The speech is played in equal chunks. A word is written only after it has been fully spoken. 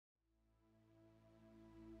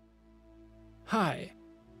Hi,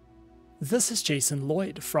 this is Jason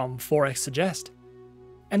Lloyd from Forexsuggest,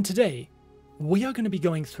 and today we are going to be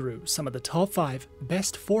going through some of the top 5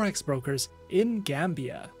 best Forex brokers in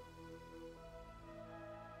Gambia.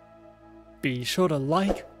 Be sure to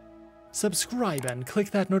like, subscribe and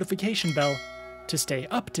click that notification bell to stay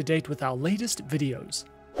up to date with our latest videos.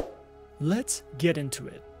 Let's get into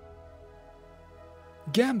it.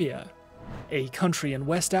 Gambia, a country in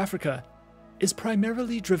West Africa, is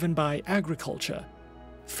primarily driven by agriculture,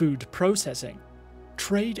 food processing,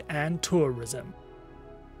 trade and tourism.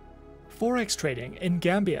 Forex trading in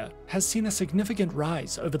Gambia has seen a significant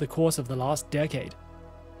rise over the course of the last decade.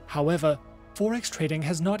 However, Forex trading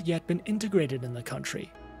has not yet been integrated in the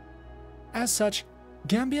country. As such,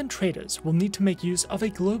 Gambian traders will need to make use of a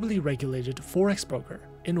globally regulated Forex broker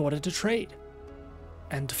in order to trade.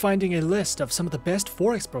 And finding a list of some of the best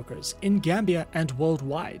Forex brokers in Gambia and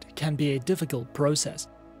worldwide can be a difficult process,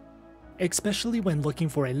 especially when looking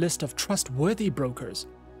for a list of trustworthy brokers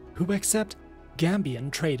who accept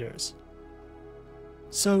Gambian traders.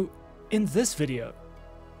 So, in this video,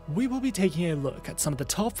 we will be taking a look at some of the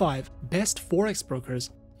top 5 best Forex brokers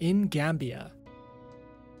in Gambia.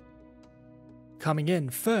 Coming in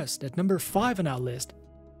first at number 5 on our list,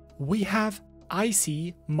 we have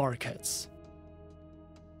IC Markets.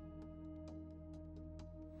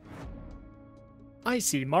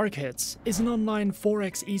 IC Markets is an online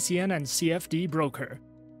Forex ECN and CFD broker.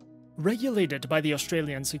 Regulated by the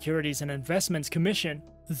Australian Securities and Investments Commission,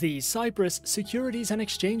 the Cyprus Securities and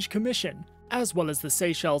Exchange Commission, as well as the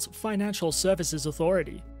Seychelles Financial Services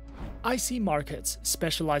Authority, IC Markets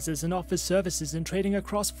specializes and offers services in trading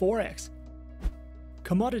across Forex,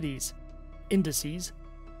 commodities, indices,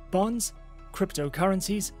 bonds,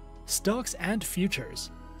 cryptocurrencies, stocks and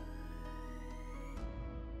futures.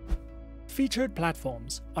 Featured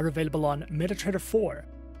platforms are available on MetaTrader 4,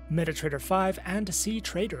 MetaTrader 5 and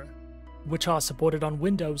cTrader, which are supported on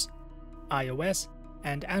Windows, iOS,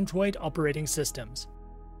 and Android operating systems.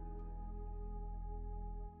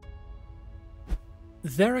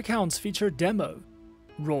 Their accounts feature demo,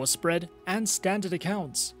 raw spread, and standard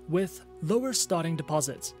accounts with lower starting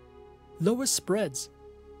deposits, lower spreads,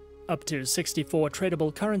 up to 64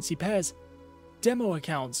 tradable currency pairs, demo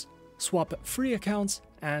accounts, swap-free accounts,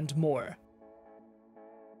 and more.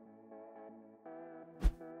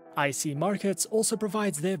 IC Markets also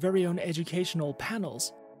provides their very own educational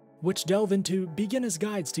panels, which delve into beginner's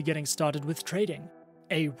guides to getting started with trading,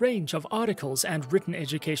 a range of articles and written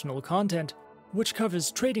educational content which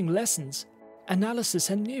covers trading lessons, analysis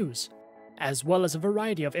and news, as well as a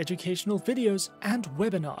variety of educational videos and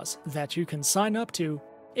webinars that you can sign up to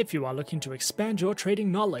if you are looking to expand your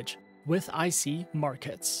trading knowledge with IC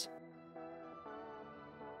Markets.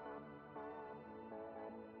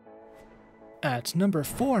 At number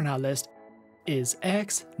 4 on our list is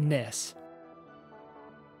Exness.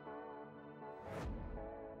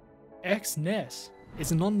 Exness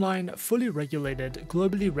is an online, fully regulated,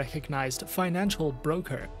 globally recognized financial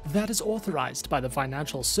broker that is authorized by the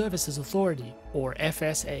Financial Services Authority, or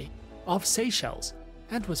FSA, of Seychelles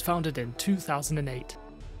and was founded in 2008.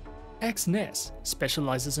 Exness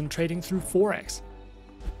specializes in trading through Forex,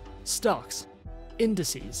 stocks,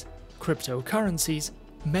 indices, cryptocurrencies,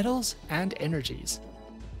 metals and energies.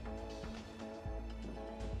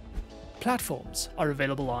 Platforms are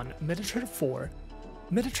available on MetaTrader 4,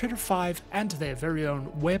 MetaTrader 5 and their very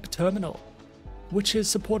own web terminal, which is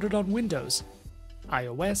supported on Windows,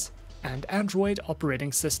 iOS and Android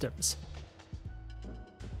operating systems.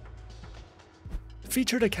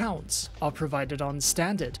 Featured accounts are provided on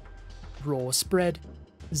Standard, Raw Spread,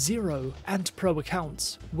 Zero and Pro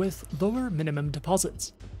accounts with lower minimum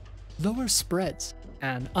deposits, lower spreads,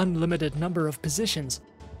 an unlimited number of positions,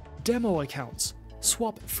 demo accounts,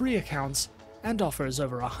 swap-free accounts, and offers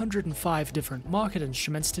over 105 different market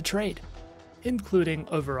instruments to trade, including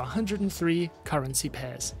over 103 currency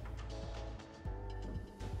pairs.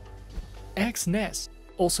 Exness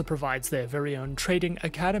also provides their very own trading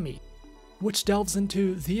academy, which delves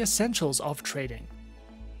into the essentials of trading,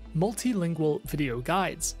 multilingual video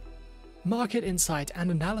guides, market insight and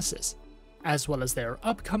analysis, as well as their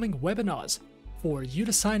upcoming webinars for you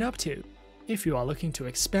to sign up to if you are looking to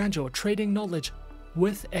expand your trading knowledge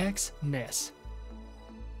with Exness.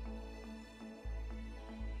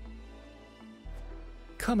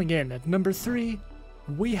 Coming in at number 3,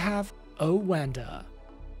 we have Oanda.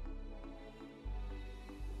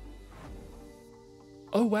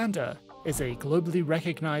 Oanda is a globally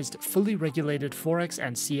recognized, fully regulated Forex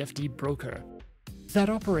and CFD broker that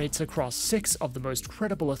operates across 6 of the most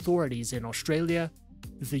credible authorities in Australia,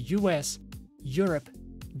 the US, Europe,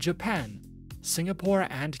 Japan, Singapore,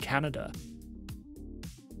 and Canada.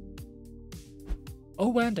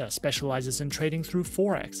 Oanda specializes in trading through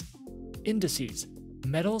Forex, indices,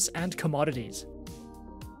 metals and commodities.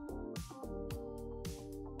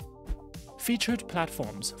 Featured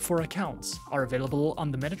platforms for accounts are available on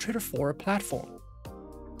the MetaTrader 4 platform,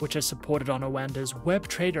 which is supported on Oanda's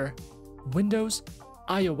WebTrader, Windows,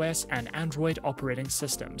 iOS and Android operating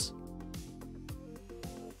systems.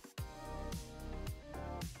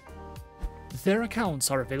 Their accounts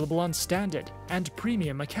are available on standard and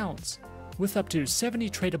premium accounts, with up to 70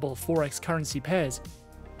 tradable Forex currency pairs,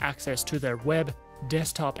 access to their web,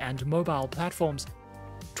 desktop and mobile platforms,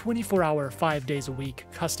 24-hour 5 days a week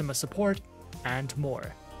customer support, and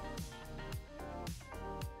more.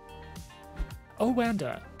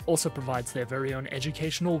 Oanda also provides their very own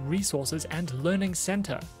educational resources and learning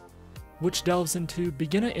center, which delves into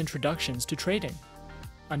beginner introductions to trading,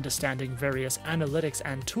 understanding various analytics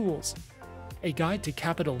and tools, a guide to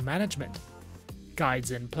capital management,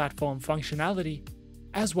 guides in platform functionality,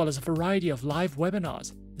 as well as a variety of live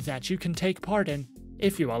webinars that you can take part in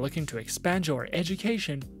if you are looking to expand your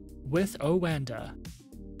education with Oanda.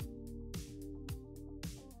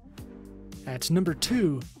 At number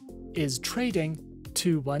 2 is Trading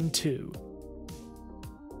 212.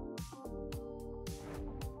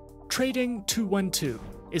 Trading 212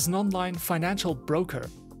 is an online financial broker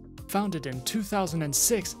founded in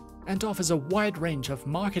 2006 and offers a wide range of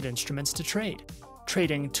market instruments to trade.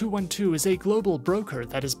 Trading 212 is a global broker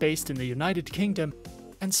that is based in the United Kingdom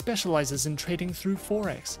and specializes in trading through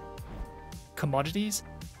Forex, commodities,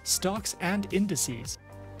 stocks and indices.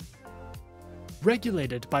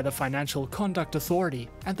 Regulated by the Financial Conduct Authority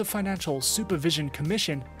and the Financial Supervision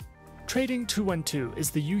Commission, Trading 212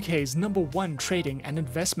 is the UK's #1 trading and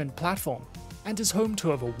investment platform and is home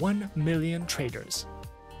to over 1 million traders.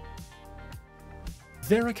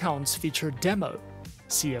 Their accounts feature demo,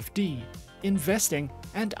 CFD, investing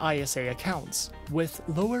and ISA accounts with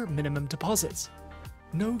lower minimum deposits,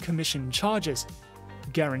 no commission charges,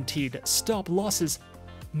 guaranteed stop losses,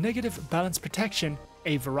 negative balance protection,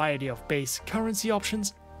 a variety of base currency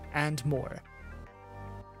options, and more.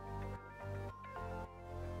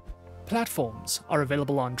 Platforms are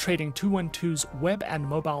available on Trading 212's web and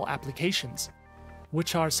mobile applications,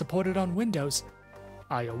 which are supported on Windows,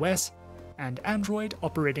 iOS, and Android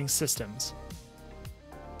operating systems.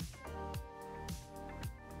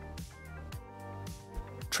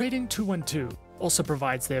 Trading 212 also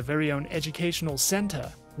provides their very own educational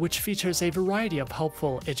center, which features a variety of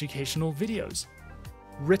helpful educational videos,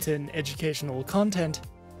 written educational content,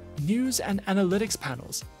 news and analytics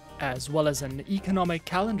panels, as well as an economic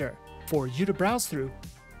calendar for you to browse through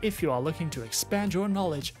if you are looking to expand your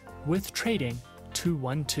knowledge with Trading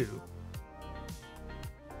 212.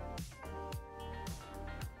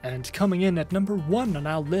 And coming in at number 1 on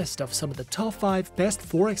our list of some of the top 5 best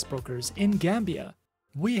Forex brokers in Gambia,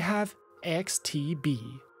 we have XTB.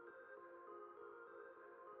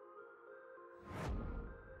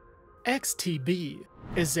 XTB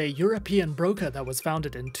is a European broker that was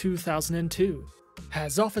founded in 2002,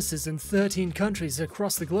 has offices in 13 countries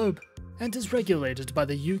across the globe, and is regulated by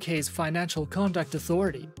the UK's Financial Conduct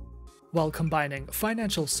Authority, while combining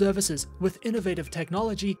financial services with innovative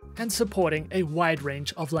technology and supporting a wide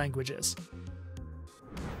range of languages.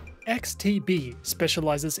 XTB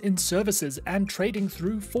specializes in services and trading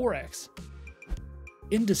through Forex,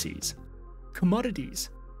 indices, commodities,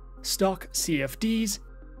 stock CFDs,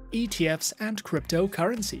 ETFs and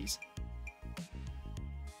cryptocurrencies.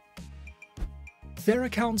 Their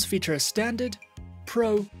accounts feature standard,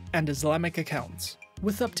 pro, and Islamic accounts,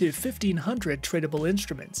 with up to 1,500 tradable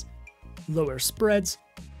instruments, lower spreads,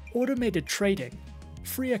 automated trading,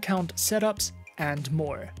 free account setups, and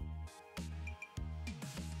more.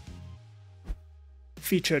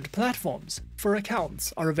 Featured platforms for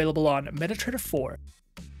accounts are available on MetaTrader 4,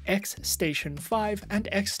 XStation 5 and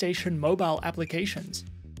XStation mobile applications,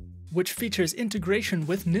 which features integration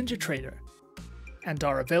with NinjaTrader, and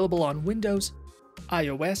are available on Windows,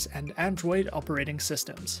 iOS and Android operating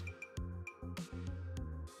systems.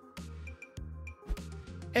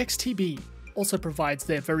 XTB also provides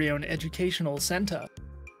their very own educational center,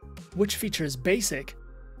 which features basic,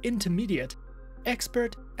 intermediate,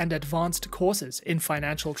 expert, and advanced courses in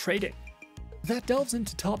financial trading that delves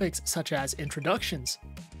into topics such as introductions,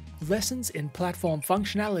 lessons in platform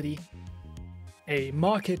functionality, a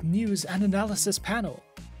market news and analysis panel,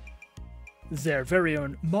 their very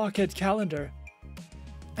own market calendar,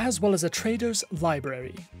 as well as a trader's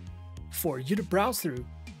library for you to browse through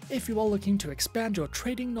if you are looking to expand your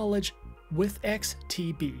trading knowledge with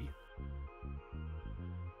XTB.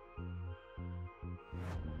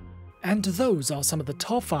 And those are some of the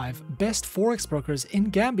top 5 best Forex brokers in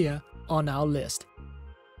Gambia on our list.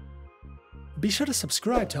 Be sure to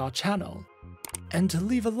subscribe to our channel and to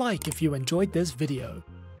leave a like if you enjoyed this video.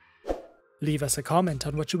 Leave us a comment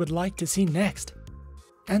on what you would like to see next,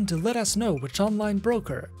 and to let us know which online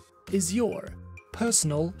broker is your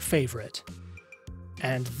personal favorite.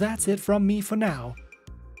 And that's it from me for now.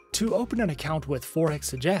 To open an account with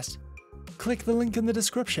Forexsuggest, click the link in the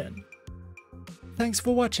description. Thanks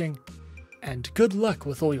for watching, and good luck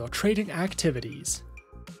with all your trading activities.